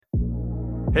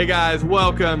Hey guys,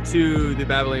 welcome to the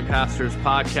Babylon Pastors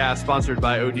podcast, sponsored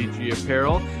by ODG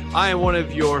Apparel. I am one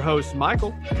of your hosts,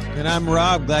 Michael. And I'm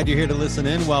Rob. Glad you're here to listen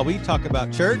in while we talk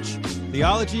about church,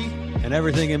 theology, and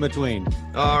everything in between.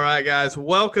 All right, guys,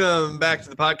 welcome back to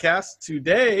the podcast.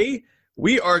 Today,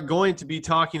 we are going to be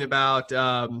talking about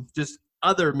just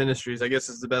other ministries, I guess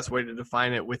is the best way to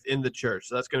define it, within the church.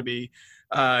 So that's going to be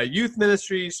youth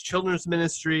ministries, children's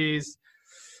ministries,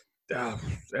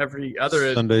 every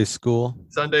other Sunday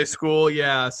school.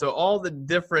 Yeah. So all the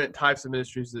different types of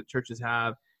ministries that churches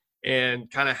have and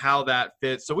kind of how that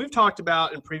fits. So we've talked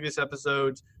about in previous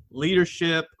episodes,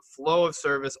 leadership, flow of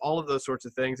service, all of those sorts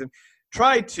of things, and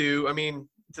tried to, to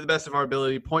the best of our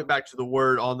ability, point back to the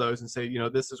word on those and say,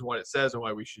 this is what it says and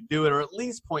why we should do it, or at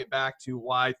least point back to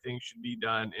why things should be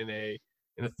done in a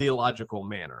theological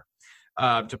manner,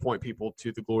 to point people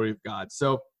to the glory of God.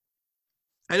 So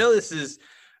I know this is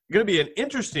going to be an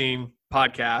interesting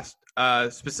podcast,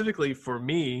 specifically for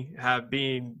me,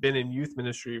 been in youth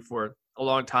ministry for a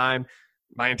long time.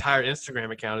 My entire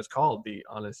Instagram account is called The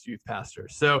Honest Youth Pastor.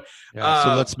 So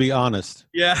let's be honest.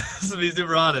 Yeah, to be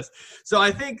super honest. So I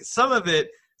think some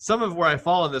of where I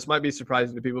fall in this might be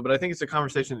surprising to people, but I think it's a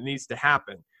conversation that needs to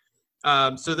happen.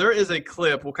 So there is a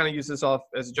clip. We'll kind of use this off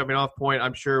as a jumping off point.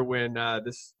 I'm sure when when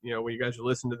you guys are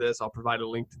listening to this, I'll provide a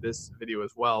link to this video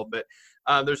as well. But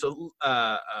there's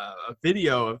a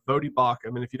video of Vody Bach.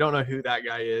 If you don't know who that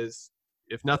guy is,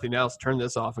 if nothing else, turn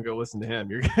this off and go listen to him.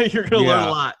 You're going to learn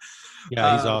a lot.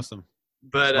 Yeah, he's awesome.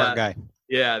 But smart guy.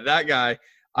 Yeah, that guy.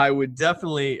 I would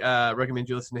definitely recommend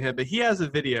you listen to him. But he has a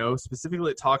video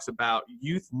specifically that talks about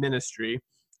youth ministry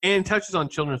and touches on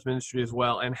children's ministry as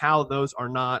well, and how those are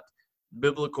not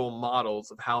biblical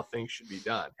models of how things should be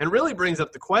done, and really brings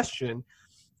up the question,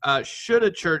 should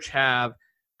a church have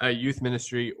a youth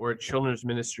ministry or a children's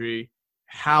ministry,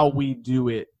 how we do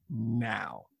it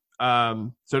now.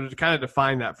 So to kind of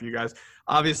define that for you guys,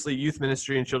 obviously youth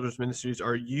ministry and children's ministries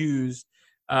are used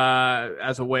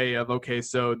as a way of, okay,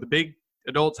 so the big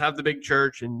adults have the big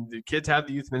church and the kids have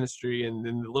the youth ministry, and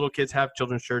then the little kids have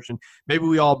children's church, and maybe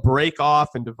we all break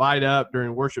off and divide up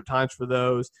during worship times for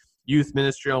those. Youth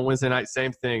ministry on Wednesday night,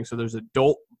 same thing. So there's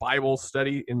adult Bible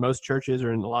study in most churches,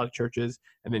 or in a lot of churches,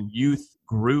 and then youth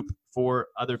group for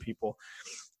other people.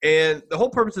 And the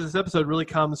whole purpose of this episode really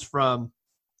comes from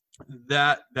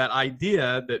that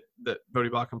idea that Vody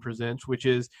Bacham presents, which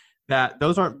is that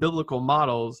those aren't biblical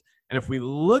models. And if we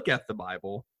look at the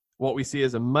Bible, what we see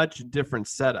is a much different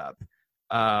setup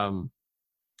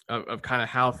of kind of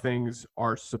how things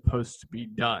are supposed to be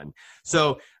done.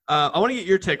 So I want to get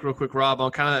your take real quick, Rob,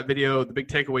 on kind of that video, the big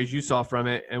takeaways you saw from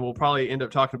it, and we'll probably end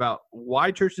up talking about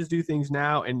why churches do things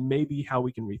now and maybe how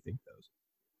we can rethink those.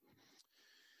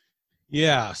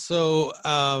 Yeah, so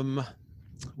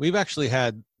we've actually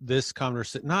had this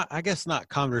conversation, not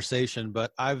conversation,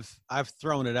 but I've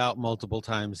thrown it out multiple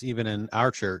times, even in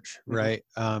our church, right?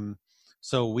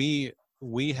 So we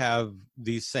have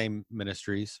these same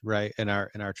ministries, right? In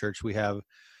our church, we have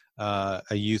a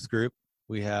youth group.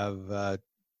 We have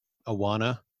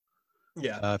Awana.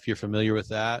 Yeah. If you're familiar with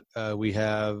that, we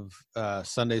have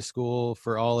Sunday school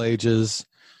for all ages.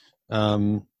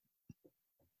 We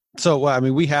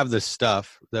have this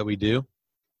stuff that we do.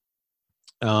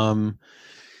 And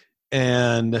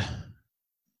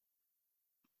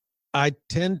I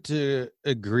tend to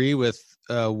agree with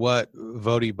what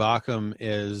Vody Bacham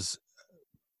is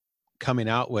coming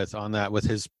out with on that, with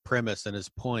his premise and his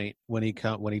point when he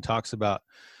talks about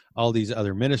all these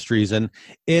other ministries. And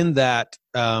in that,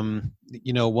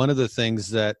 one of the things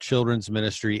that children's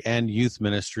ministry and youth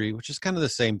ministry, which is kind of the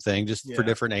same thing, just for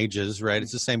different ages, right?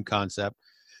 It's the same concept.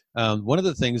 One of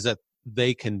the things that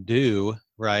they can do,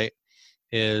 right,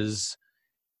 is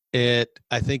it,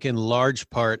 I think in large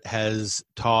part, has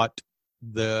taught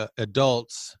the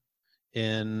adults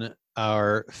in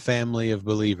our family of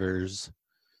believers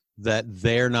that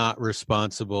they're not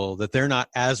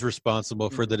as responsible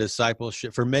for the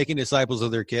discipleship, for making disciples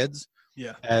of their kids,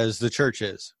 as the church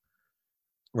is,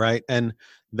 right? And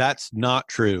that's not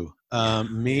true.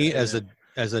 As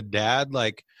a dad,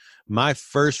 like, my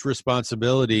first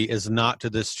responsibility is not to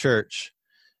this church.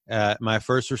 My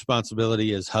first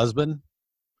responsibility is husband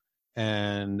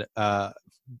and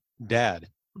dad,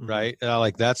 right?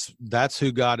 Like that's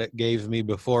who God gave me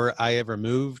before I ever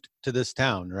moved to this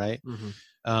town, right?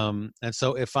 And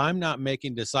so if I'm not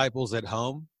making disciples at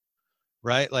home,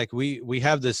 right? Like we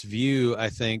have this view, I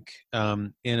think,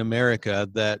 in America,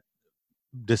 that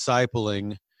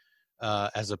discipling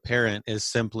as a parent is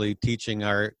simply teaching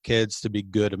our kids to be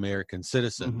good American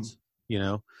citizens,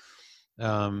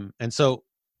 And so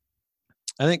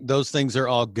I think those things are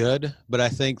all good, but I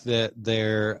think that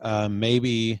there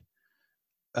maybe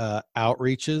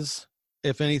outreaches,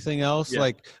 if anything else. Yeah.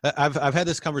 Like I've had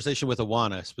this conversation with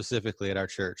Awana specifically at our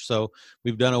church. So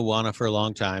we've done Awana for a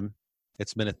long time.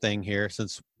 It's been a thing here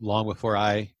since long before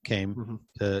I came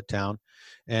to town,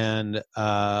 and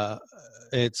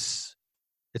it's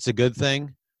a good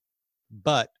thing.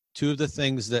 But two of the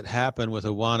things that happen with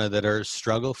Awana that are a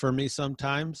struggle for me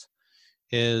sometimes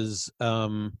is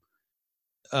a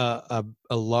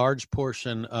large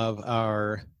portion of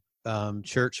our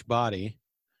church body.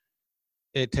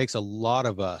 It takes a lot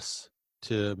of us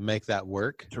to make that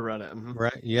work, to run it,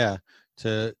 right? Yeah,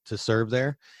 to serve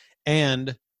there,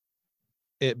 and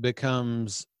it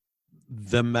becomes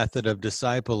the method of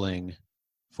discipling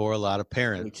for a lot of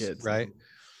parents, kids, right?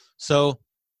 So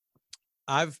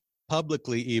I've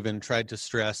publicly even tried to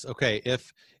stress, okay,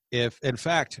 if in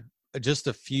fact, just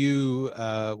a few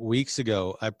weeks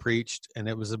ago, I preached, and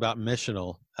it was about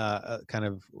missional, kind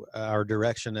of our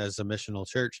direction as a missional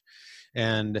church.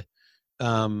 And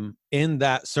in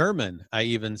that sermon, I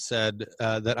even said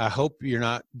that I hope you're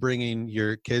not bringing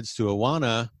your kids to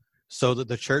Awana so that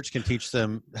the church can teach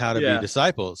them how to be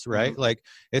disciples, right? Like,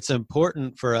 it's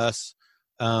important for us,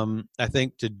 I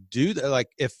think, to do that. Like,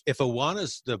 if Awana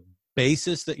is the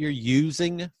basis that you're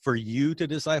using for you to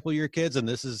disciple your kids, and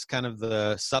this is kind of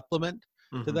the supplement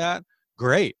to that,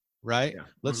 great, right?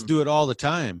 Let's do it all the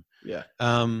time.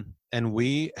 And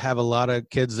we have a lot of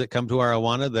kids that come to our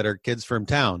Awana that are kids from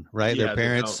town, right? Their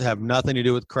parents have nothing to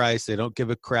do with Christ. They don't give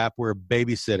a crap. We're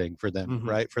babysitting for them,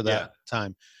 right? For that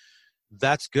time.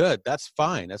 That's good. That's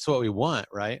fine. That's what we want,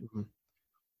 right?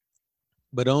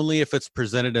 But only if it's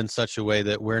presented in such a way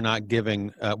that we're not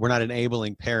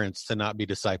enabling parents to not be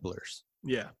disciplers.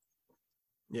 Yeah.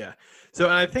 So,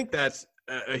 and I think that's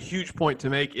a huge point to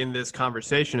make in this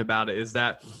conversation about it, is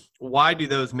that why do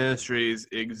those ministries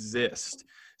exist?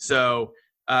 So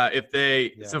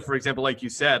so for example, like you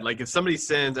said, like if somebody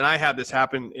sends, and I had this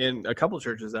happen in a couple of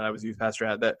churches that I was youth pastor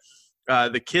at, that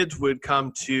the kids would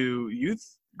come to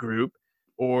youth group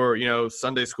or,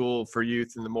 Sunday school for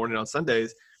youth in the morning on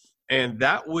Sundays. And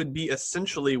that would be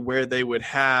essentially where they would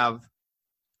have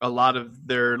a lot of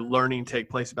their learning take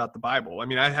place about the Bible. I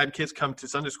mean, I had kids come to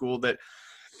Sunday school that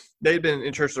they'd been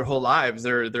in church their whole lives.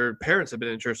 Their parents had been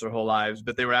in church their whole lives,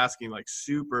 but they were asking like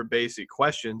super basic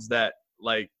questions that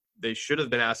like they should have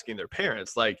been asking their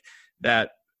parents, like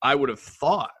that I would have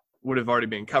thought would have already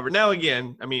been covered. Now,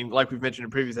 again, I mean, like we've mentioned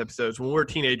in previous episodes, when we're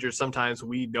teenagers, sometimes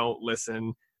we don't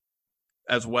listen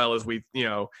as well as we,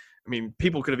 I mean,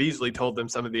 people could have easily told them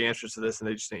some of the answers to this and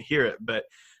they just didn't hear it. But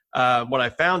what I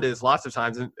found is lots of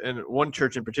times, and one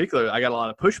church in particular, I got a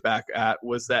lot of pushback at,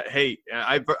 was that, hey,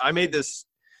 I made this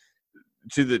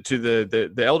to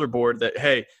the elder board that,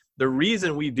 hey, the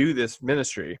reason we do this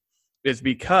ministry is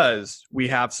because we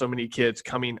have so many kids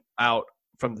coming out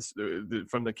from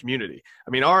the community.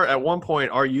 I mean, at one point,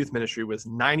 our youth ministry was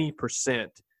 90%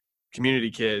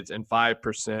 community kids and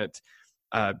 5%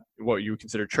 what you would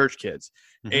consider church kids.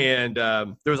 And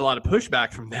there was a lot of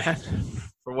pushback from that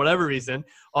for whatever reason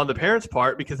on the parents'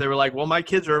 part, because they were like, well, my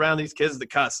kids are around these kids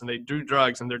that cuss and they do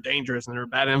drugs and they're dangerous and they're a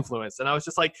bad influence. And I was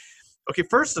just like, okay,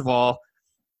 first of all,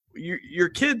 your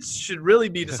kids should really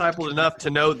be discipled enough to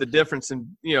know the difference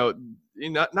in, not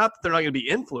that they're not going to be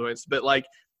influenced, but like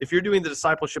if you're doing the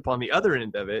discipleship on the other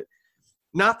end of it,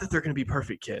 not that they're going to be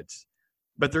perfect kids,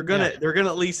 but they're gonna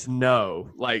at least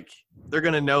know, like they're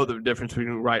gonna know the difference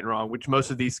between right and wrong, which most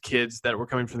of these kids that were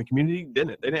coming from the community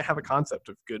didn't. They didn't have a concept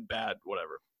of good, bad,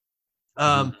 whatever.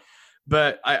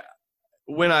 But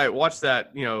when I watched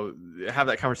that, have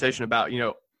that conversation about,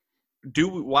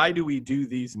 why do we do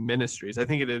these ministries? I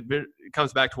think it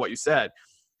comes back to what you said.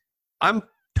 I'm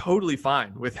totally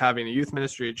fine with having a youth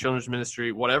ministry, a children's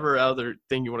ministry, whatever other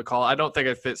thing you want to call it. I don't think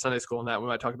I'd fit Sunday school in that. We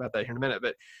might talk about that here in a minute,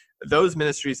 but those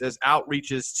ministries as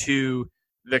outreaches to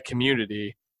the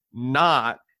community,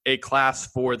 not a class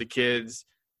for the kids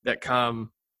that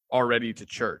come already to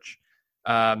church,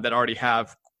 that already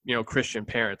have, Christian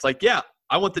parents. Like, yeah,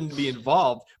 I want them to be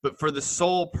involved, but for the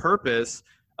sole purpose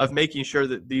of making sure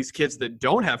that these kids that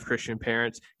don't have Christian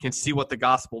parents can see what the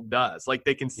gospel does. Like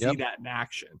they can see that in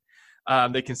action.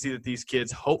 They can see that these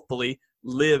kids hopefully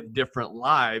live different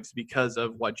lives because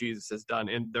of what Jesus has done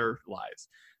in their lives.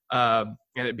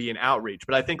 And it be an outreach.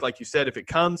 But I think, like you said, if it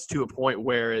comes to a point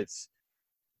where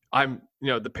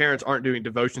the parents aren't doing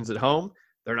devotions at home,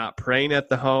 they're not praying at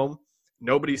the home,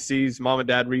 nobody sees mom and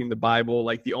dad reading the Bible.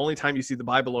 Like the only time you see the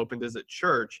Bible opened is at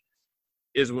church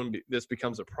is when this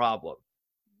becomes a problem.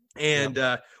 And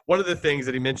one of the things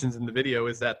that he mentions in the video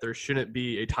is that there shouldn't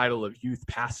be a title of youth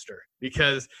pastor,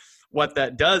 because what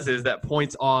that does is that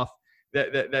points off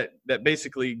that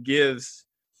basically gives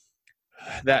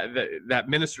that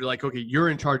ministry, like, okay, you're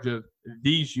in charge of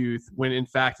these youth, when in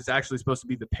fact it's actually supposed to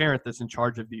be the parent that's in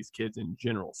charge of these kids in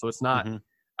general. So it's not,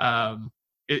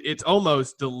 it's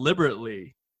almost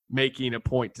deliberately making a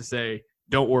point to say,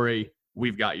 don't worry,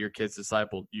 we've got your kids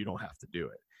discipled. You don't have to do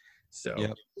it.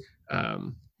 So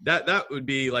that would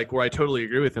be like where I totally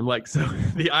agree with him. Like, so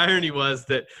the irony was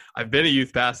that I've been a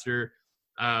youth pastor.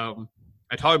 I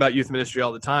talk about youth ministry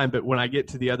all the time, but when I get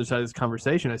to the other side of this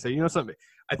conversation, I say, you know something,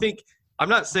 I think I'm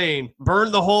not saying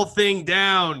burn the whole thing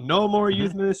down, no more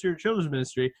youth ministry or children's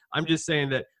ministry. I'm just saying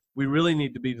that we really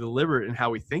need to be deliberate in how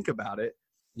we think about it.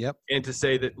 Yep. And to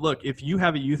say that, look, if you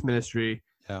have a youth ministry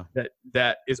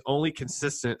that is only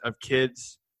consistent of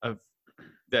kids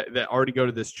that already go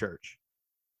to this church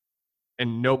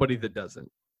and nobody that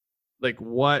doesn't, like,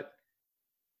 what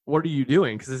are you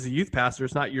doing? Because as a youth pastor,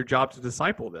 it's not your job to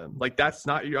disciple them. Like, that's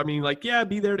not your, I mean, like, yeah,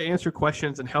 be there to answer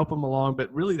questions and help them along,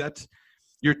 but really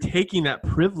you're taking that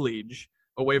privilege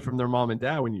away from their mom and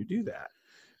dad when you do that.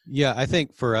 Yeah, I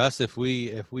think for us, if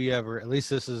we ever, at least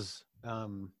this is,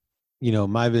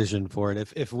 my vision for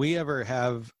it. If we ever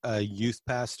have a youth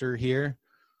pastor here,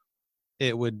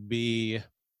 it would be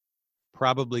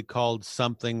probably called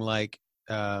something like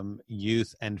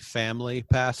youth and family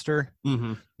pastor,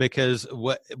 because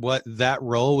what that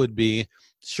role would be,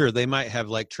 sure, they might have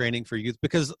like training for youth,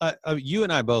 because you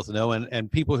and I both know,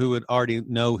 and people who would already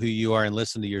know who you are and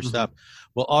listen to your stuff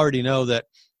will already know that,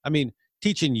 I mean,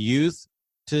 teaching youth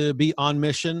to be on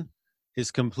mission is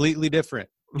completely different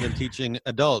than teaching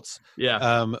adults.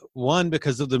 One,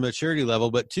 because of the maturity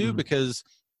level, but two, because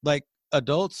like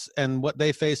adults and what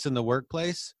they face in the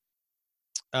workplace,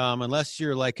 unless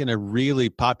you're like in a really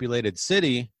populated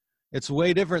city, it's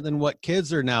way different than what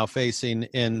kids are now facing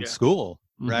in school,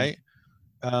 right?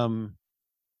 And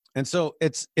so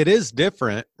it is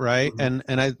different, right? And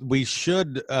we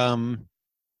should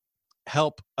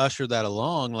help usher that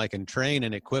along, like, and train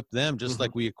and equip them just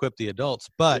like we equip the adults.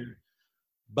 But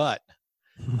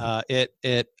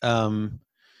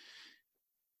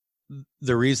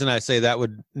the reason I say that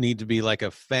would need to be like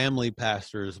a family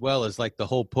pastor as well is, like, the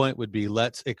whole point would be,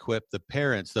 let's equip the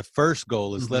parents. The first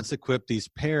goal is let's equip these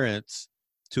parents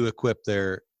to equip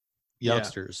their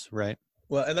youngsters, right?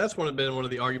 Well, and that's been one of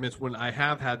the arguments when I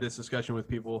have had this discussion with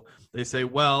people. They say,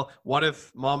 well, what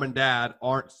if mom and dad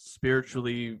aren't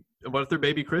spiritually, what if they're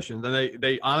baby Christians and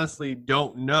they honestly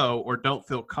don't know or don't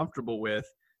feel comfortable with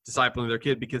discipling their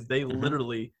kid because they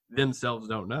literally themselves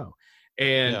don't know.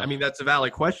 And I mean, that's a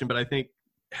valid question, but I think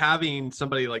having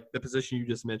somebody like the position you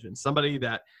just mentioned, somebody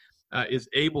that is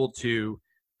able to,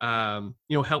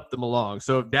 help them along.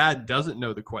 So if dad doesn't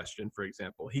know the question, for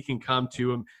example, he can come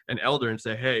to an elder and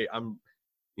say, hey,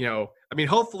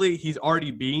 hopefully he's already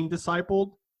being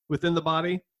discipled within the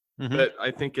body, but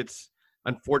I think it's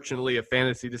unfortunately a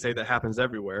fantasy to say that happens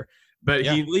everywhere, but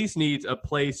he at least needs a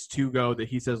place to go that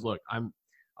he says, look,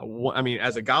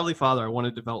 as a godly father, I want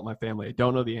to develop my family. I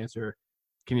don't know the answer.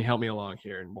 Can you help me along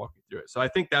here and walk me through it? So I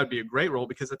think that would be a great role,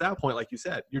 because at that point, like you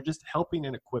said, you're just helping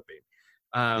and equipping.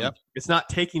 It's not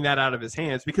taking that out of his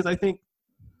hands, because I think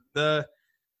the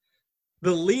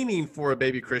leaning for a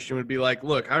baby Christian would be like,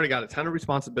 look, I already got a ton of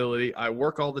responsibility. I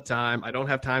work all the time. I don't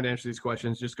have time to answer these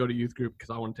questions. Just go to youth group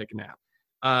because I want to take a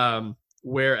nap.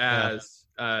 Whereas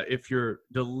if you're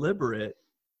deliberate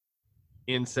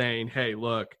in saying, hey,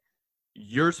 look,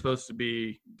 you're supposed to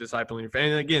be discipling your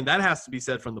family. And again, that has to be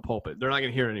said from the pulpit. They're not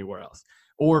going to hear it anywhere else,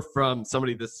 or from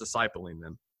somebody that's discipling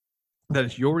them. That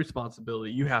is your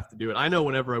responsibility. You have to do it. I know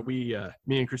whenever me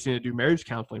and Christina do marriage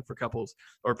counseling for couples,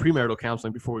 or premarital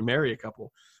counseling before we marry a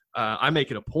couple, I make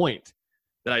it a point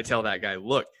that I tell that guy,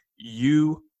 look,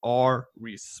 you are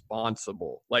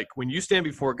responsible. Like, when you stand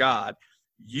before God,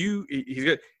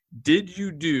 did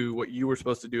you do what you were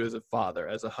supposed to do as a father,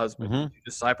 as a husband? Did you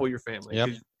disciple your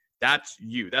family? That's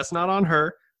you. That's not on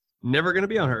her. Never going to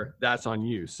be on her. That's on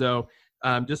you. So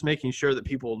just making sure that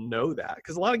people know that.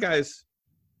 Because a lot of guys,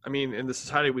 in the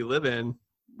society we live in,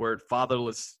 where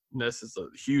fatherlessness is a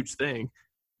huge thing,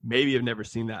 maybe have never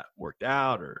seen that worked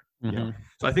out, or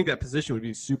So I think that position would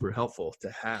be super helpful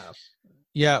to have.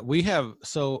 Yeah, we have.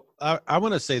 So I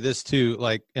want to say this too,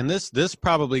 like, and this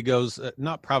probably goes,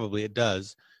 not probably, it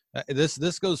does.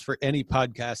 This goes for any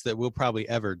podcast that we'll probably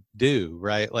ever do,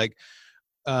 right? Like,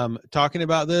 talking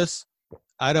about this,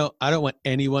 I don't want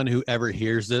anyone who ever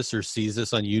hears this or sees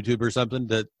this on YouTube or something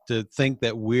to think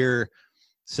that we're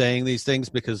saying these things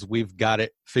because we've got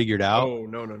it figured out. Oh,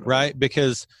 no. Right?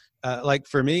 Because like,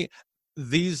 for me,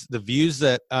 the views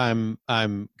that I'm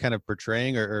kind of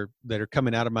portraying or that are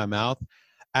coming out of my mouth,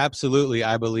 absolutely,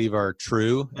 I believe are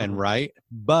true and right.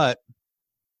 But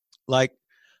like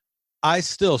I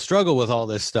still struggle with all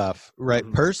this stuff, right?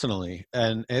 Mhm. Personally.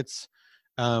 And it's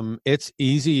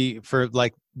easy for,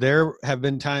 like, there have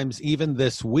been times even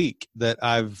this week that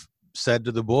I've said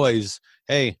to the boys,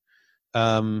 hey,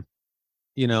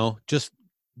 just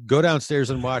go downstairs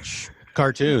and watch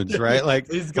cartoons, right?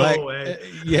 Please go away.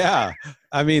 Yeah.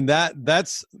 I mean,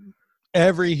 that's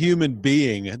every human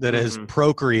being that has Mhm.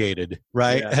 procreated,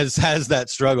 right? Yeah. Has that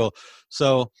struggle.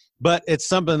 So, but it's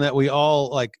something that we all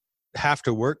like have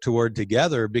to work toward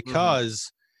together,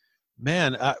 because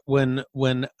man,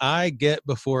 when I get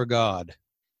before God,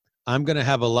 I'm going to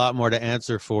have a lot more to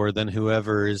answer for than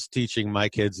whoever is teaching my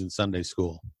kids in Sunday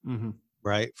school, Mhm.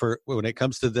 right? For when it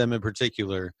comes to them in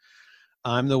particular,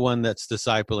 I'm the one that's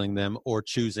discipling them or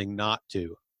choosing not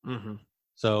to. Mhm.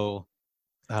 So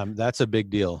that's a big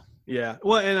deal. Yeah.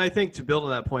 Well, and I think to build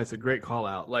on that point, it's a great call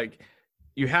out. Like,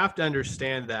 you have to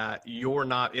understand that you're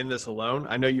not in this alone.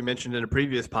 I know you mentioned in a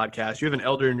previous podcast, you have an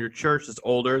elder in your church that's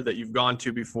older that you've gone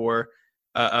to before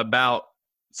about,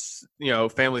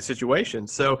 family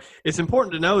situations. So it's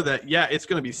important to know that, yeah, it's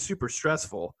going to be super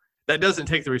stressful. That doesn't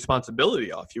take the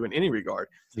responsibility off you in any regard.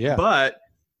 Yeah. But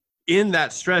in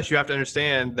that stress, you have to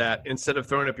understand that instead of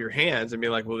throwing up your hands and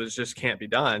being like, well, this just can't be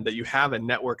done, that you have a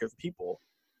network of people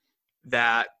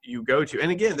that you go to. And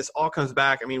again, this all comes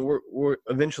back. I mean, we're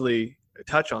eventually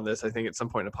touch on this, I think, at some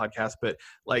point in the podcast, but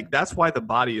like, that's why the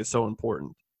body is so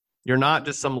important. You're not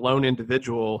just some lone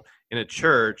individual in a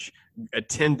church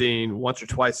attending once or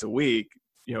twice a week,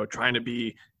 trying to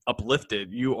be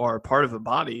uplifted. You are part of a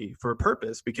body for a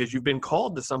purpose because you've been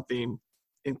called to something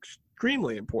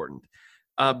extremely important,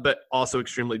 but also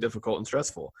extremely difficult and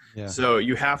stressful. Yeah. So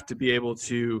you have to be able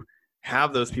to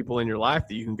have those people in your life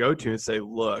that you can go to and say,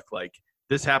 look, like,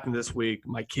 this happened this week.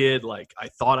 My kid, like, I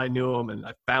thought I knew him and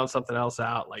I found something else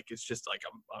out. Like, it's just like,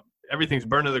 everything's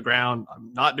burned to the ground.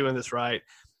 I'm not doing this right.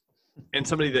 And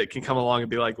somebody that can come along and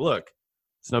be like, look,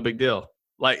 it's no big deal.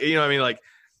 Like, what I mean?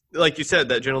 Like you said,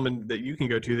 that gentleman that you can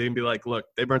go to, they can be like, look,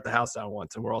 they burnt the house down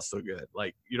once and we're all still good.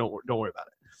 Like, you don't worry about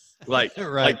it. Like,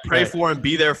 Right, pray right. for him,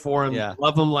 be there for him, Yeah.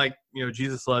 love him like,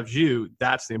 Jesus loves you.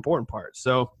 That's the important part.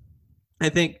 So I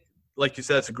think, like you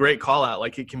said, it's a great call out.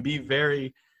 Like, it can be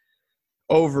very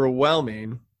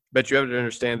overwhelming, but you have to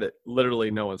understand that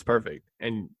literally no one's perfect,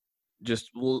 and just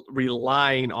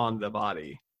relying on the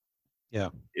body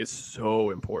is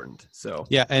so important. So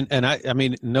yeah. And I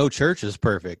mean, no church is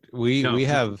perfect. We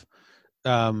have,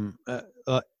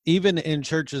 even in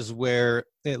churches where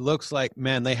it looks like,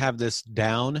 man, they have this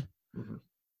down,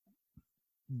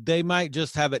 they might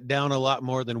just have it down a lot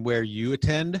more than where you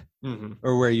attend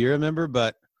or where you're a member.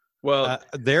 But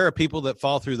there are people that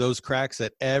fall through those cracks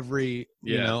at every,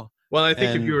 Well, I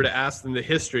think if you were to ask them the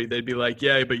history, they'd be like,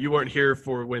 yeah, but you weren't here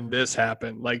for when this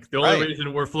happened. Like, the only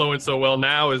reason we're flowing so well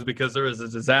now is because there was a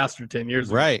disaster 10 years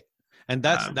ago. Right. And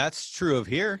that's true of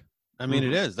here. I mean,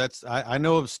 it is. I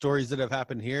know of stories that have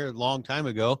happened here a long time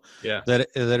ago that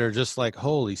are just like,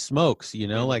 holy smokes,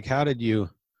 like, how did you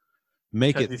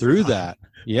make it through that?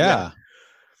 Yeah.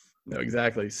 No,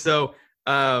 exactly. So,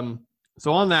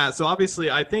 so on that, so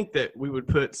obviously I think that we would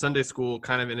put Sunday school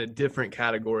kind of in a different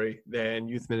category than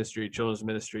youth ministry, children's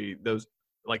ministry, those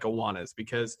like Awanas,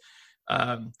 because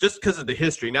just because of the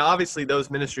history. Now, obviously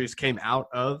those ministries came out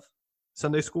of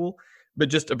Sunday school, but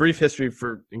just a brief history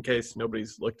in case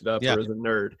nobody's looked it up or is a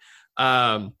nerd.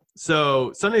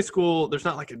 So Sunday school, there's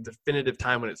not like a definitive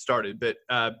time when it started, but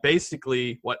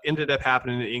basically what ended up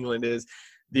happening in England is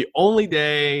the only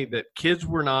day that kids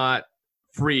were not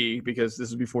free, because this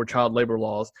is before child labor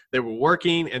laws, they were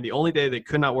working, and the only day they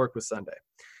could not work was Sunday.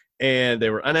 And they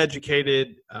were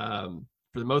uneducated. For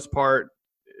the most part,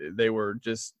 they were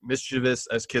just mischievous,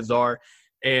 as kids are.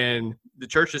 And the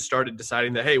churches started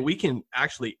deciding that, hey, we can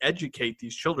actually educate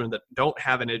these children that don't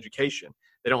have an education.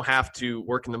 They don't have to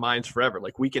work in the mines forever.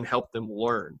 Like, we can help them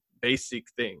learn basic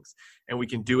things, and we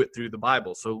can do it through the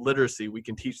Bible. So literacy, we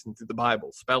can teach them through the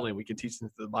Bible. Spelling, we can teach them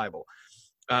through the Bible.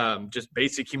 Just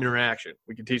basic human interaction,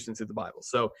 we can teach them through the Bible.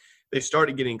 So they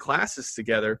started getting classes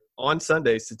together on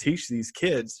Sundays to teach these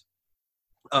kids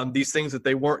these things that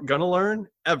they weren't going to learn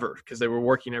ever, because they were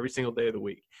working every single day of the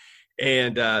week.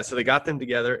 And so they got them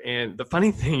together. And the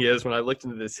funny thing is, when I looked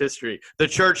into this history, the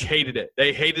church hated it.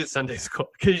 They hated Sunday school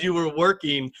because you were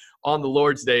working on the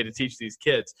Lord's Day to teach these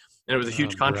kids. And it was a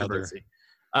huge controversy.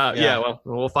 Well,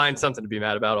 we'll find something to be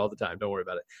mad about all the time. Don't worry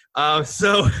about it.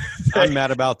 So I'm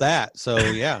mad about that. So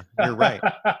yeah, you're right.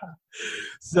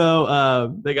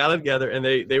 So they got together, and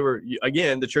they were,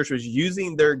 again, the church was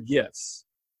using their gifts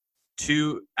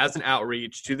as an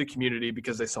outreach to the community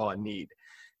because they saw a need.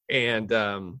 And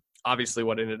obviously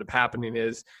what ended up happening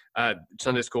is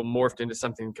Sunday school morphed into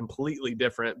something completely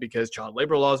different because child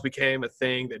labor laws became a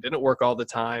thing that didn't work all the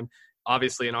time.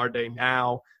 Obviously, in our day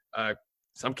now,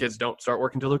 some kids don't start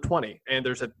working until they're 20, and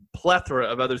there's a plethora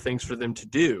of other things for them to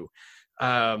do.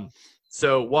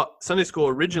 So what Sunday school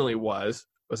originally was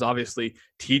obviously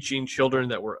teaching children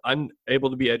that were unable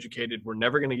to be educated, were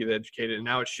never going to get educated, and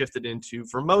now it's shifted into,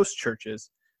 for most churches,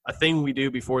 a thing we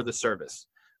do before the service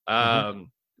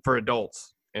for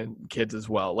adults and kids as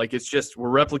well. Like, it's just, we're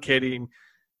replicating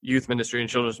youth ministry and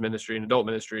children's ministry and adult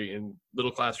ministry in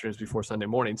little classrooms before Sunday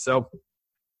morning. So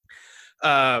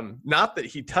not that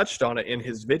he touched on it in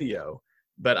his video,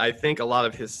 but I think a lot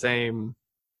of his same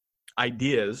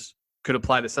ideas could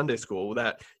apply to Sunday school,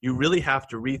 that you really have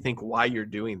to rethink why you're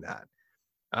doing that.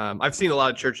 I've seen a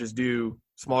lot of churches do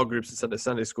small groups instead of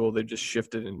Sunday school. They've just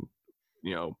shifted and,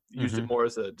 used it more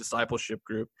as a discipleship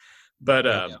group.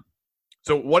 But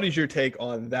so what is your take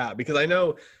on that? Because I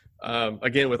know,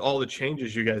 again, with all the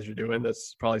changes you guys are doing,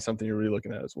 that's probably something you're really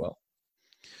looking at as well.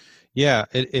 Yeah,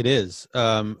 it is.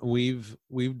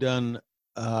 We've done,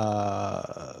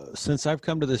 since I've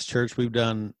come to this church, we've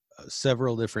done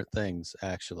several different things,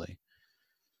 actually,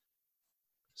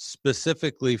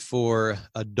 specifically for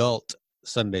adult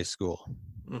Sunday school.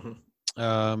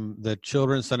 The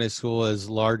children's Sunday school has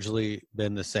largely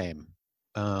been the same.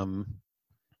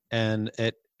 And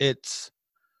it's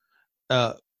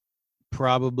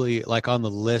probably like on the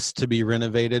list to be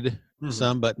renovated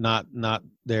some, but not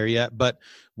there yet. But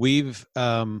we've,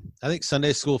 I think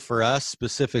Sunday school for us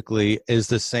specifically is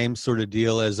the same sort of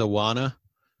deal as Awana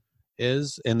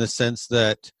is, in the sense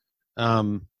that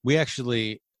we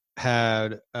actually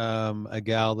had a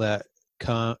gal that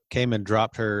came and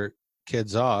dropped her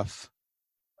kids off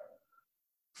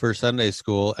for Sunday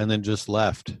school and then just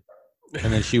left,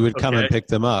 and then she would come and pick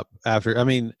them up after. I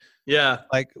mean, yeah,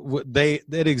 like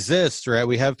it exists, right?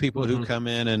 We have people who come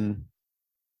in and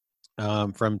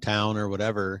from town or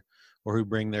whatever, or who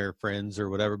bring their friends or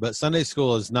whatever, but Sunday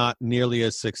school is not nearly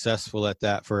as successful at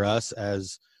that for us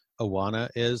as Awana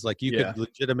is. Like, you could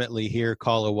legitimately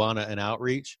call Awana an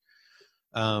outreach.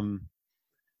 Not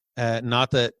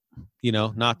that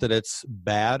it's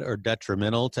bad or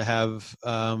detrimental to have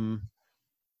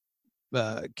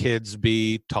kids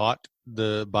be taught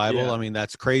the Bible. Yeah. I mean,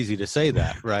 that's crazy to say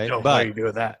that, right? But how you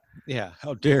do that? Yeah,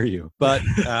 how dare you? But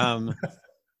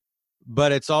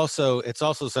but it's also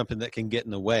something that can get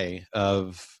in the way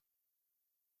of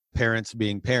parents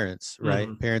being parents, right?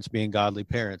 Parents being godly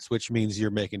parents, which means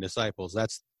you're making disciples.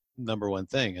 That's number one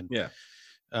thing.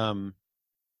 And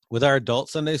with our adult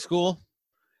Sunday school,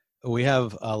 we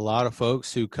have a lot of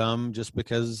folks who come just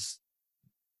because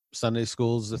Sunday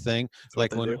school is the thing.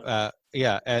 Like when,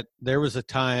 there was a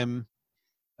time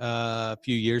a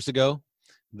few years ago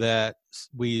that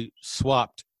we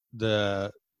swapped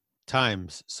the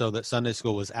times so that Sunday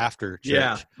school was after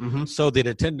church, so that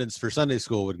attendance for Sunday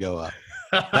school would go up.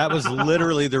 That was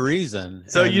literally the reason.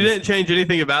 So you didn't change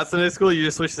anything about Sunday school? You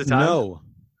just switched the time? No.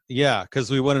 Yeah,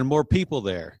 because we wanted more people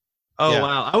there. Oh, yeah.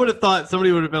 Wow. I would have thought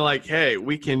somebody would have been like, hey,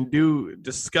 we can do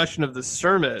discussion of the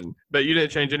sermon, but you didn't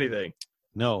change anything.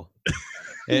 No.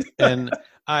 and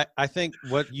I think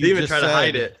what you even just try said, to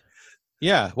hide it.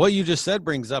 Yeah, what you just said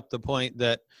brings up the point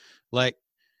that, like,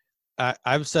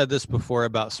 I've said this before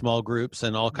about small groups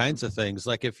and all kinds of things.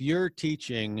 Like, if you're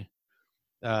teaching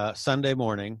Sunday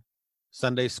morning,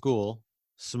 Sunday school,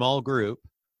 small group,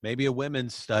 maybe a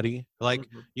women's study, like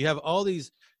you have all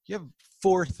these, you have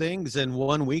 4 things in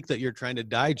 1 week that you're trying to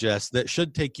digest that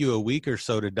should take you a week or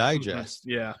so to digest.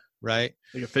 Yeah. Right?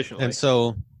 Like, efficiently. And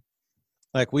so,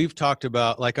 like, we've talked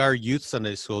about, like, our youth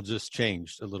Sunday school just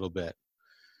changed a little bit.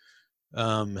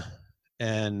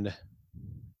 And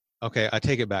okay, I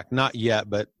take it back. Not yet,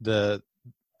 but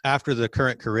after the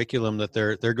current curriculum that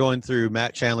they're going through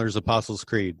Matt Chandler's Apostles'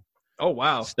 Creed. Oh,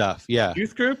 wow. Stuff. Yeah.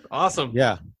 Youth group? Awesome.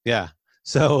 Yeah. Yeah.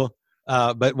 So,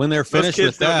 but when they're finished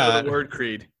with that, don't know the word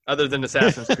creed other than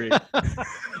Assassin's Creed,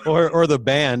 or the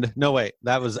band. No, wait,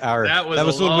 that was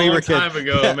when we were kids. Time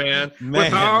ago, man.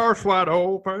 With our wide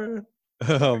open.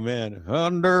 Oh man,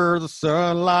 under the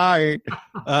sunlight.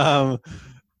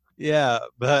 Yeah,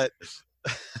 but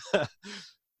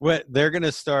what they're going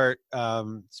to start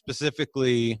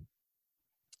specifically,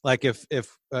 like if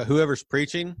whoever's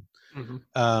preaching,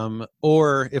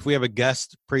 or if we have a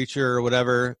guest preacher or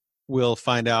whatever, we'll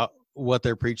find out what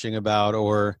they're preaching about,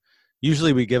 or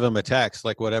usually we give them a text,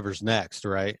 like whatever's next,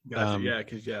 right?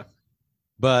 Gotcha.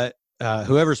 But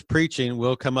whoever's preaching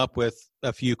will come up with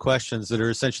a few questions that are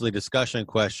essentially discussion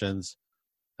questions.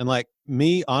 And like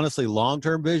me, honestly,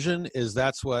 long-term vision is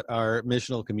that's what our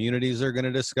missional communities are going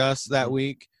to discuss that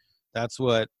week. That's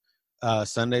what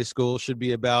Sunday school should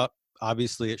be about.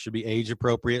 Obviously, it should be age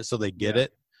appropriate so they get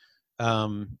it.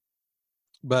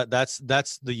 But that's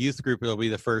the youth group. It'll be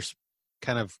the first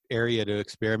kind of area to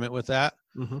experiment with that.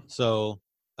 Mm-hmm. So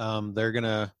they're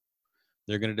gonna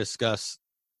discuss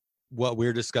what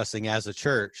we're discussing as a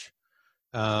church.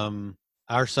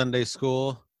 Our Sunday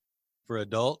school for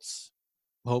adults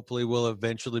hopefully will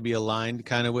eventually be aligned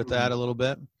kind of with that a little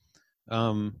bit.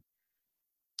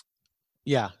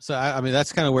 Yeah. So I mean,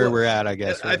 that's kind of where we're at, I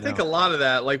guess. I think a lot of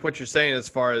that, like what you're saying, as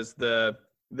far as the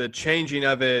changing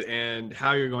of it and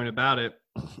how you're going about it,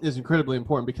 is incredibly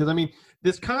important, because I mean,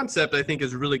 this concept I think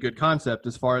is a really good concept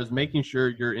as far as making sure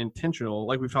you're intentional,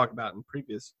 like we've talked about in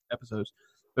previous episodes,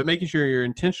 but making sure you're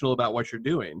intentional about what you're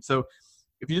doing. So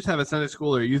if you just have a Sunday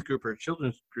school or a youth group or a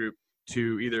children's group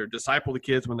to either disciple the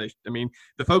kids when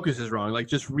the focus is wrong, like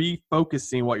just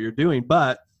refocusing what you're doing.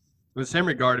 But in the same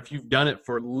regard, if you've done it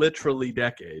for literally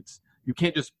decades, you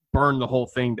can't just burn the whole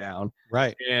thing down,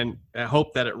 right? And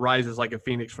hope that it rises like a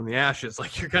phoenix from the ashes.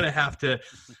 Like, you're going to have to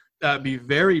be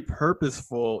very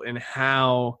purposeful in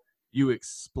how you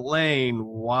explain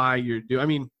why you're doing. I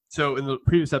mean, so in the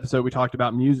previous episode, we talked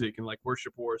about music and like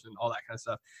worship wars and all that kind of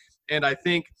stuff. And I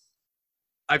think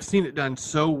I've seen it done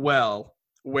so well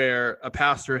where a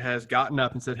pastor has gotten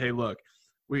up and said, "Hey, look,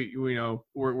 we're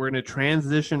going to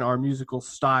transition our musical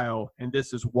style, and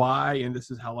this is why, and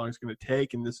this is how long it's going to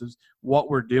take, and this is what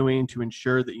we're doing to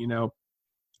ensure that,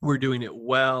 we're doing it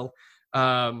well,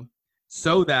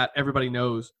 so that everybody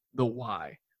knows the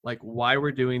why, like why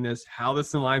we're doing this, how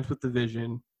this aligns with the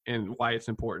vision, and why it's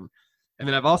important." And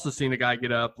then I've also seen a guy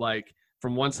get up, like,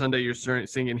 from one Sunday you're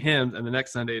singing hymns, and the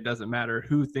next Sunday it doesn't matter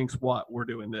who thinks what, we're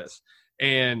doing this.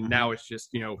 And now it's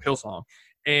just, Hillsong.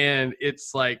 And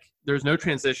it's like, there's no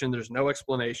transition, there's no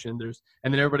explanation,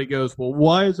 and then everybody goes, "Well,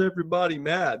 why is everybody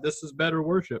mad? This is better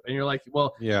worship." And you're like,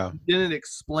 well, yeah, you didn't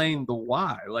explain the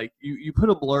why. Like, you put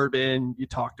a blurb in, you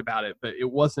talked about it, but it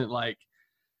wasn't like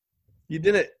you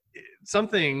didn't. Some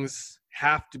things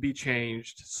have to be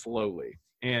changed slowly.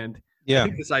 And I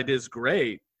think this idea is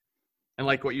great. And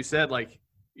like what you said, like,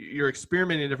 you're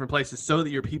experimenting in different places so that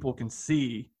your people can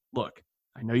see, look,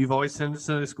 I know you've always attended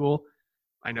Sunday school.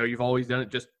 I know you've always done it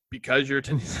just because you're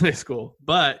attending Sunday school,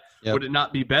 but would it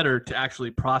not be better to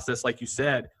actually process, like you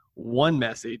said, one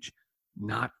message,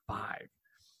 not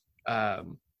 5?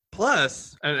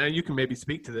 Plus, and you can maybe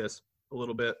speak to this a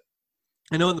little bit,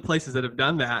 I know in the places that have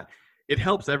done that, it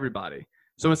helps everybody.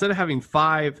 So instead of having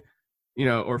 5,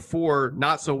 or 4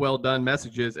 not so well done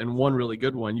messages and one really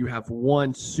good one, you have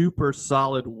one super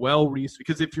solid, well-researched,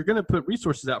 because if you're going to put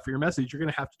resources out for your message, you're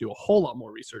going to have to do a whole lot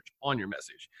more research on your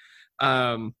message.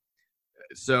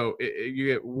 So you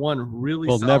get one really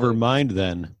solid. Never mind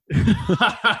then.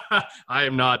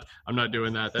 I'm not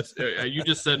doing that. That's you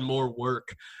just said more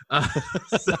work.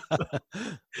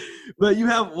 But you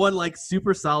have one like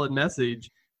super solid message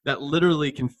that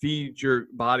literally can feed your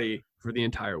body for the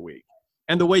entire week.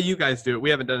 And the way you guys do it, we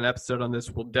haven't done an episode on this.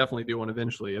 We'll definitely do one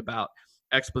eventually about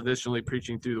expositionally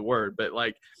preaching through the word. But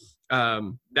like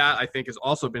that, I think, is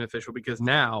also beneficial, because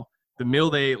now the meal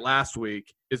they ate last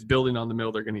week is building on the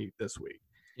meal they're going to eat this week.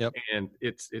 Yep. And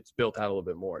it's built out a little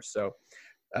bit more. So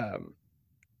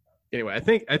anyway, I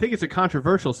think it's a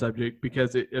controversial subject,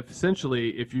 because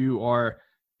if you are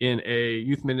in a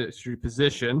youth ministry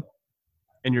position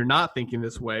and you're not thinking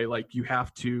this way, like, you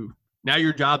have to, now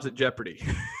your job's at jeopardy.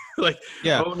 Like,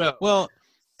 oh no. Well,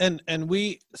 and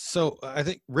so I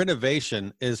think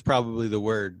renovation is probably the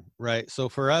word, right? So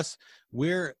for us,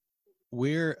 we're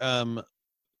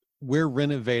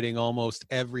renovating almost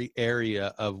every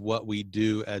area of what we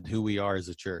do and who we are as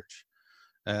a church.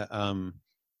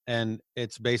 And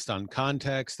it's based on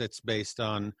context. It's based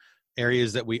on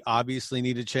areas that we obviously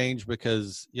need to change,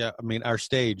 because our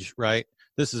stage, right?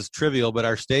 This is trivial, but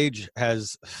our stage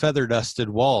has feather dusted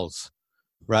walls.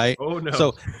 Right. Oh no.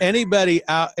 So anybody,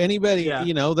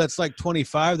 that's like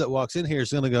 25 that walks in here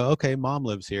is going to go, "Okay, mom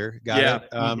lives here." Got it.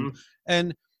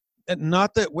 And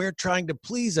not that we're trying to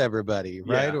please everybody,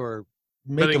 right? Or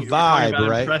make a vibe,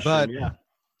 right?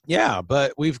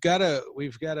 But we've got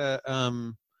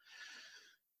to,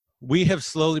 we have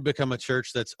slowly become a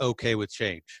church that's okay with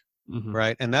change. Mm-hmm.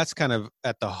 Right. And that's kind of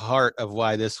at the heart of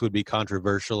why this would be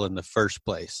controversial in the first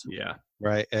place. Yeah.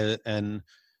 Right. And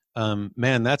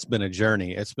man, that's been a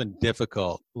journey. It's been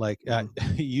difficult. Like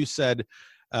you said,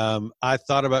 I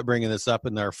thought about bringing this up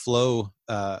in our Flow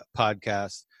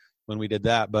podcast when we did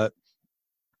that, but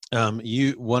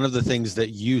one of the things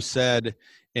that you said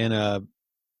in a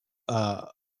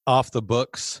off the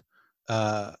books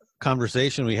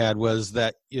conversation we had was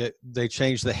that they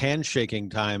changed the handshaking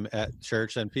time at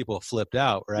church and people flipped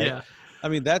out, right? I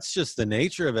mean, that's just the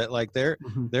nature of it. Like there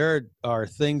are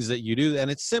things that you do,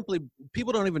 and it's simply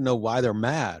people don't even know why they're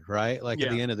mad, right? Like at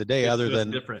the end of the day, it's other just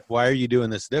than different. why are you doing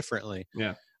this differently?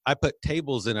 Yeah. I put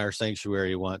tables in our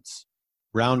sanctuary once,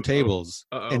 round tables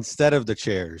instead of the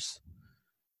chairs,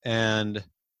 and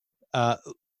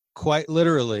quite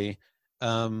literally,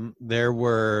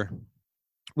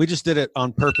 we just did it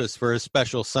on purpose for a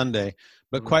special Sunday,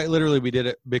 but quite literally we did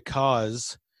it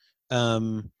because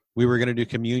we were going to do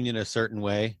communion a certain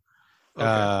way.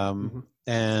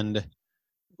 And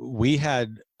we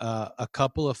had a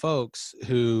couple of folks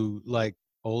who, like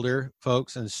older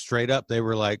folks, and straight up, they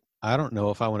were like, I don't know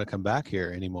if I want to come back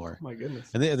here anymore. Oh my goodness.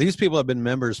 And these people have been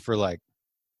members for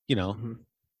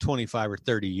 25 or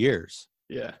 30 years.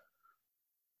 Yeah.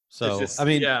 So, just, I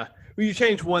mean, well, you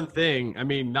change one thing. I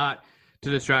mean, not to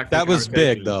distract. That was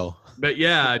big though. But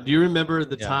yeah, do you remember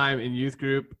the time in youth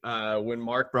group when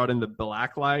Mark brought in the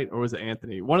black light, or was it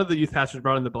Anthony? One of the youth pastors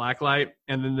brought in the black light,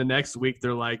 and then the next week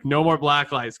they're like, no more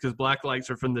black lights because black lights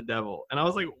are from the devil. And I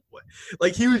was like, what?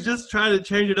 Like he was just trying to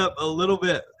change it up a little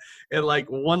bit, and like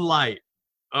one light.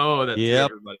 Oh, that's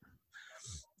everybody.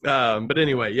 But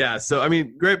anyway, yeah. So I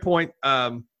mean, great point.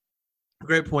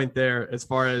 Great point there. As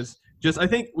far as just, I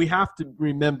think we have to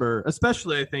remember,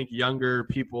 especially I think younger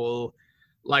people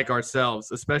like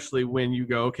ourselves, especially when you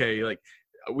go, okay, like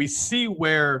we see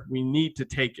where we need to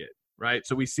take it, right?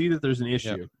 So we see that there's an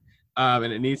issue,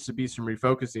 and it needs to be some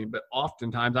refocusing. But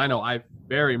oftentimes, I know I've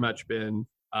very much been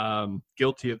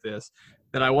guilty of this,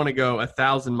 that I want to go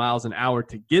 1,000 miles an hour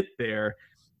to get there,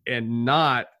 and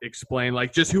not explain,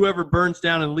 like, just whoever burns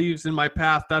down and leaves in my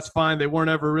path, that's fine. They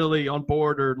weren't ever really on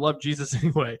board or love Jesus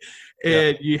anyway.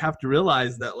 And you have to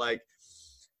realize that, like,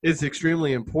 it's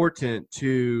extremely important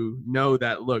to know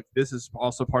that, look, this is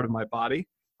also part of my body.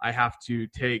 I have to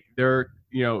take their,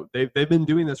 they've been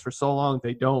doing this for so long.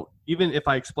 They don't, even if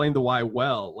I explain the why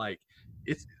well, like,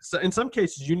 it's in some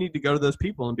cases you need to go to those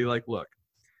people and be like, look,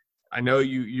 I know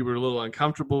you were a little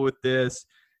uncomfortable with this.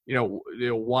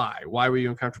 Why were you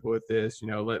uncomfortable with this?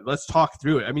 Let's talk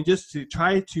through it. I mean, just to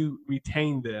try to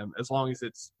retain them, as long as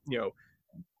it's,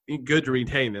 good to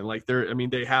retain them. Like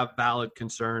they have valid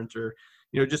concerns, or,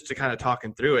 just to kind of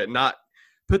talking through it, not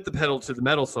put the pedal to the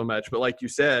metal so much, but like you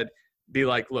said, be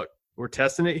like, look, we're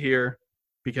testing it here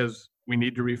because we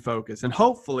need to refocus. And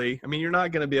hopefully, I mean, you're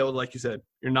not going to be able to, like you said,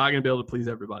 you're not going to be able to please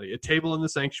everybody. A table in the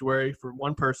sanctuary for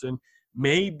one person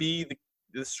may be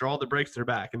the straw that breaks their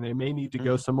back, and they may need to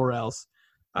go somewhere else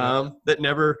that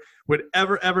never would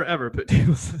ever put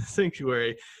tables in the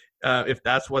sanctuary if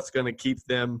that's what's going to keep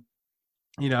them,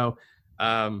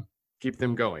 keep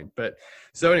them going. But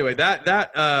so anyway, that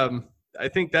I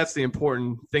think that's the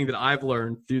important thing that I've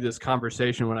learned through this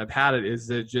conversation when I've had it, is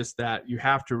that just that you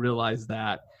have to realize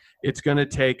that it's going to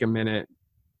take a minute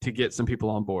to get some people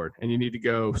on board, and you need to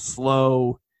go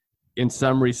slow in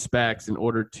some respects in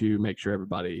order to make sure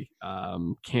everybody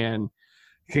can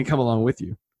come along with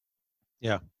you.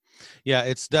 Yeah,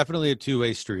 it's definitely a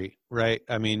two-way street, right?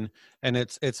 I mean, and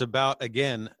it's about,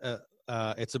 again,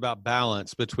 it's about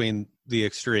balance between the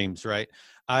extremes, right?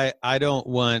 I don't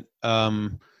want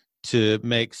to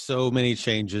make so many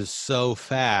changes so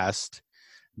fast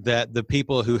that the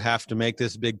people who have to make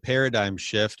this big paradigm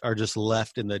shift are just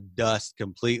left in the dust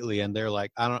completely, and they're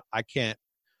like, I can't.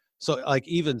 So, like,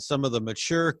 even some of the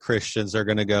mature Christians are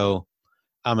going to go,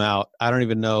 I'm out. I don't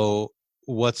even know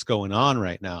what's going on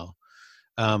right now.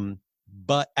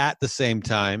 But at the same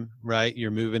time, right, you're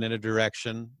moving in a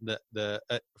direction that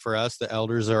for us, the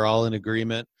elders are all in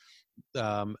agreement.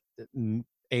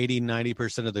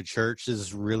 80-90% of the church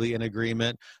is really in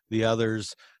agreement. The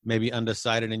others maybe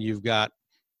undecided, and you've got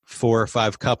 4 or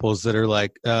 5 couples that are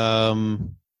like, no,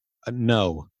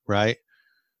 right?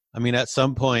 I mean, at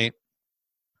some point,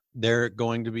 they're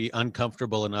going to be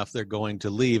uncomfortable enough, they're going to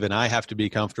leave, and I have to be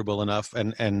comfortable enough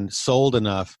and sold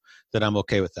enough that I'm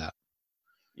okay with that.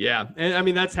 Yeah, and I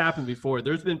mean, that's happened before.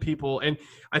 There's been people, and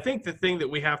I think the thing that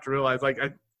we have to realize,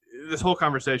 this whole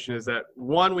conversation, is that,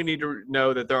 one, we need to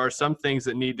know that there are some things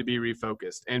that need to be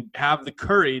refocused, and have the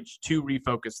courage to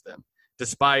refocus them,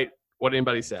 despite what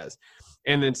anybody says.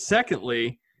 And then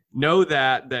secondly, know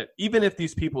that even if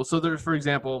these people, so there's, for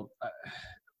example,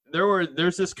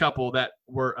 there's this couple that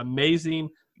were amazing,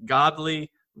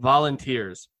 godly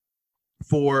volunteers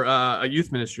for a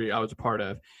youth ministry I was a part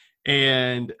of.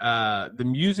 And the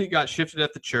music got shifted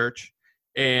at the church,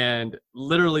 and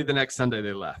literally the next Sunday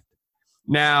they left.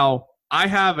 Now, I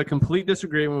have a complete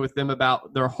disagreement with them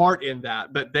about their heart in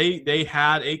that, but they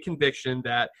had a conviction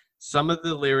that some of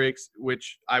the lyrics,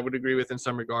 which I would agree with in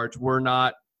some regards,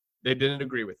 they didn't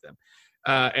agree with them.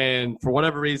 And for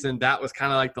whatever reason, that was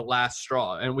kind of like the last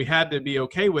straw. And we had to be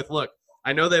okay with, look,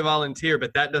 I know they volunteer,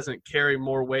 but that doesn't carry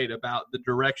more weight about the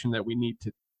direction that we need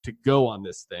to go on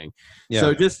this thing. Yeah.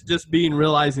 So just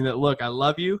realizing that, look, I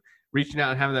love you, reaching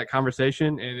out and having that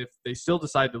conversation. And if they still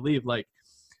decide to leave, like,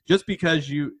 just because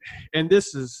you, and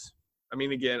this is, I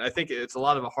mean, again, I think it's a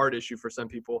lot of a hard issue for some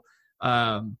people.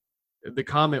 The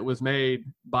comment was made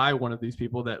by one of these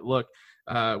people that, look,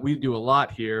 we do a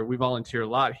lot here. We volunteer a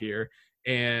lot here.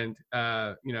 And,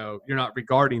 you're not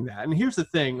regarding that. And here's the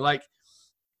thing, like,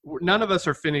 none of us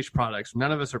are finished products.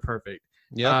 None of us are perfect.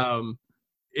 Yeah.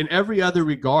 In every other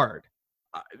regard,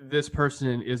 this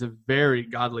person is a very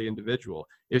godly individual.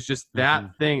 It's just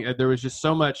that thing. There was just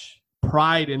so much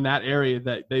pride in that area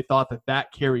that they thought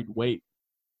that carried weight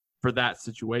for that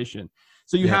situation.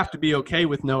 So you have to be okay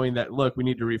with knowing that, look, we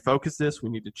need to refocus this. We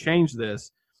need to change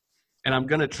this. And I'm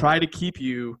going to try to keep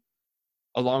you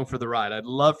along for the ride. I'd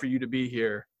love for you to be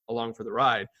here along for the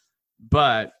ride,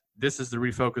 but this is the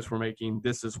refocus we're making.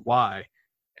 This is why.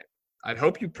 I'd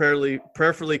hope you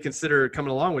prayerfully consider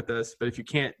coming along with us, but if you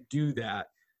can't do that,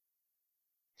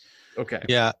 okay.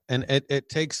 Yeah, and it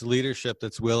takes leadership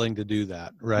that's willing to do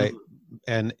that, right? Mm-hmm.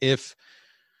 And if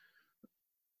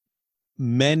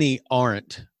many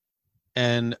aren't,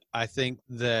 and I think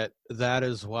that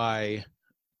is why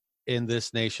in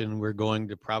this nation we're going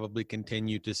to probably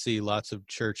continue to see lots of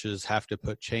churches have to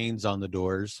put chains on the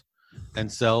doors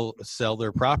and sell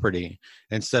their property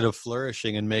instead of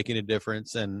flourishing and making a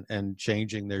difference and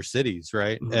changing their cities,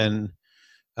 right? Mm-hmm.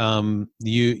 And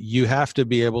you have to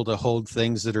be able to hold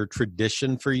things that are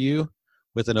tradition for you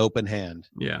with an open hand.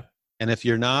 Yeah. And if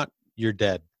you're not, you're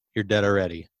dead. You're dead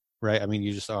already, right? I mean,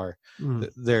 you just are.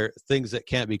 Mm-hmm. There are things that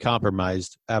can't be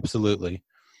compromised, absolutely.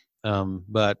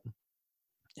 But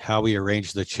how we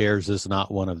arrange the chairs is not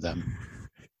one of them.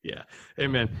 Yeah.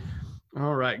 Amen.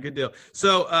 All right. Good deal.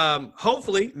 So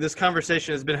hopefully this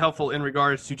conversation has been helpful in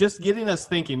regards to just getting us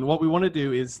thinking. What we want to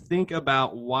do is think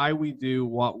about why we do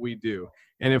what we do.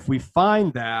 And if we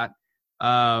find that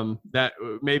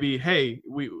maybe, hey,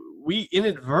 we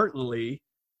inadvertently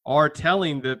are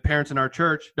telling the parents in our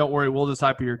church, don't worry, we'll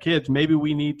disciple your kids. Maybe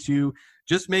we need to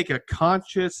just make a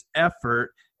conscious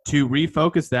effort to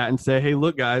refocus that and say, hey,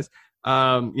 look, guys,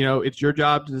 it's your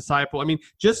job to disciple. I mean,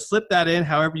 just slip that in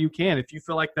however you can. If you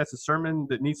feel like that's a sermon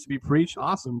that needs to be preached,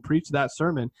 awesome. Preach that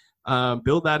sermon.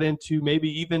 Build that into maybe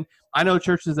even, I know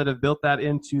churches that have built that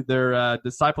into their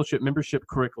discipleship membership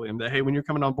curriculum, that, hey, when you're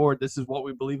coming on board, this is what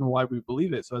we believe and why we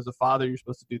believe it. So as a father, you're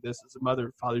supposed to do this. As a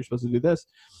mother, father, you're supposed to do this.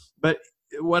 But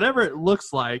whatever it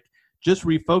looks like, just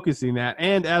refocusing that.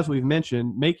 And as we've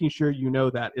mentioned, making sure you know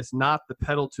that it's not the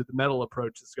pedal to the metal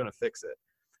approach that's going to fix it.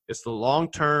 It's the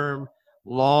long-term,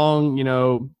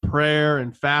 prayer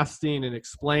and fasting and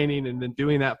explaining and then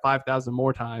doing that 5,000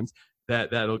 more times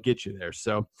that'll get you there.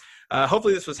 So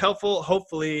hopefully this was helpful.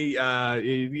 Hopefully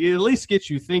it at least gets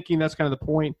you thinking. That's kind of the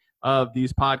point of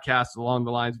these podcasts along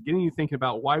the lines of getting you thinking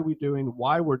about why we're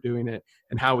doing it,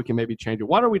 and how we can maybe change it.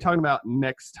 What are we talking about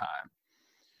next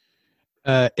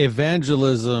time?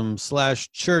 Evangelism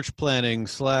 / church planning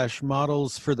 /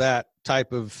 models for that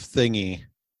type of thingy.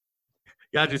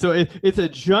 Gotcha. So it's a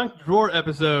junk drawer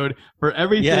episode for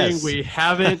everything we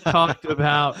haven't talked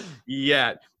about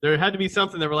yet. There had to be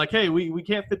something that we're like, hey, we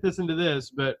can't fit this into this,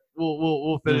 but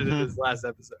we'll fit it in this last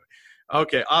episode.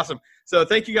 Okay, awesome. So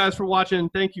thank you guys for watching.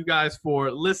 Thank you guys for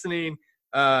listening.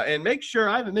 And make sure,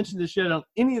 I haven't mentioned this yet on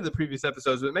any of the previous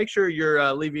episodes, but make sure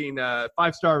you're leaving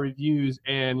 5-star reviews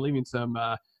and leaving some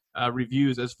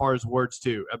reviews as far as words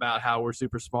too, about how we're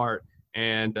super smart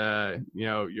and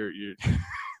you're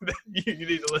you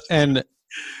need to listen.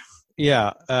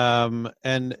 And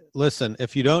and listen,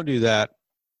 if you don't do that,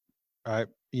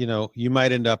 you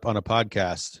might end up on a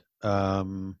podcast.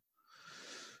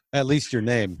 At least your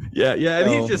name. Yeah. And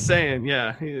he's just saying,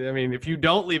 I mean, if you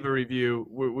don't leave a review,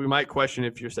 we might question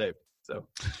if you're saved. So.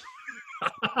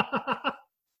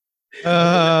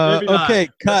 Okay,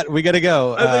 cut. We got to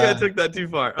go. I think I took that too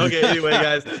far. Okay, anyway,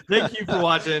 guys, thank you for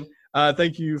watching.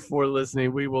 Thank you for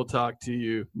listening. We will talk to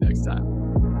you next time.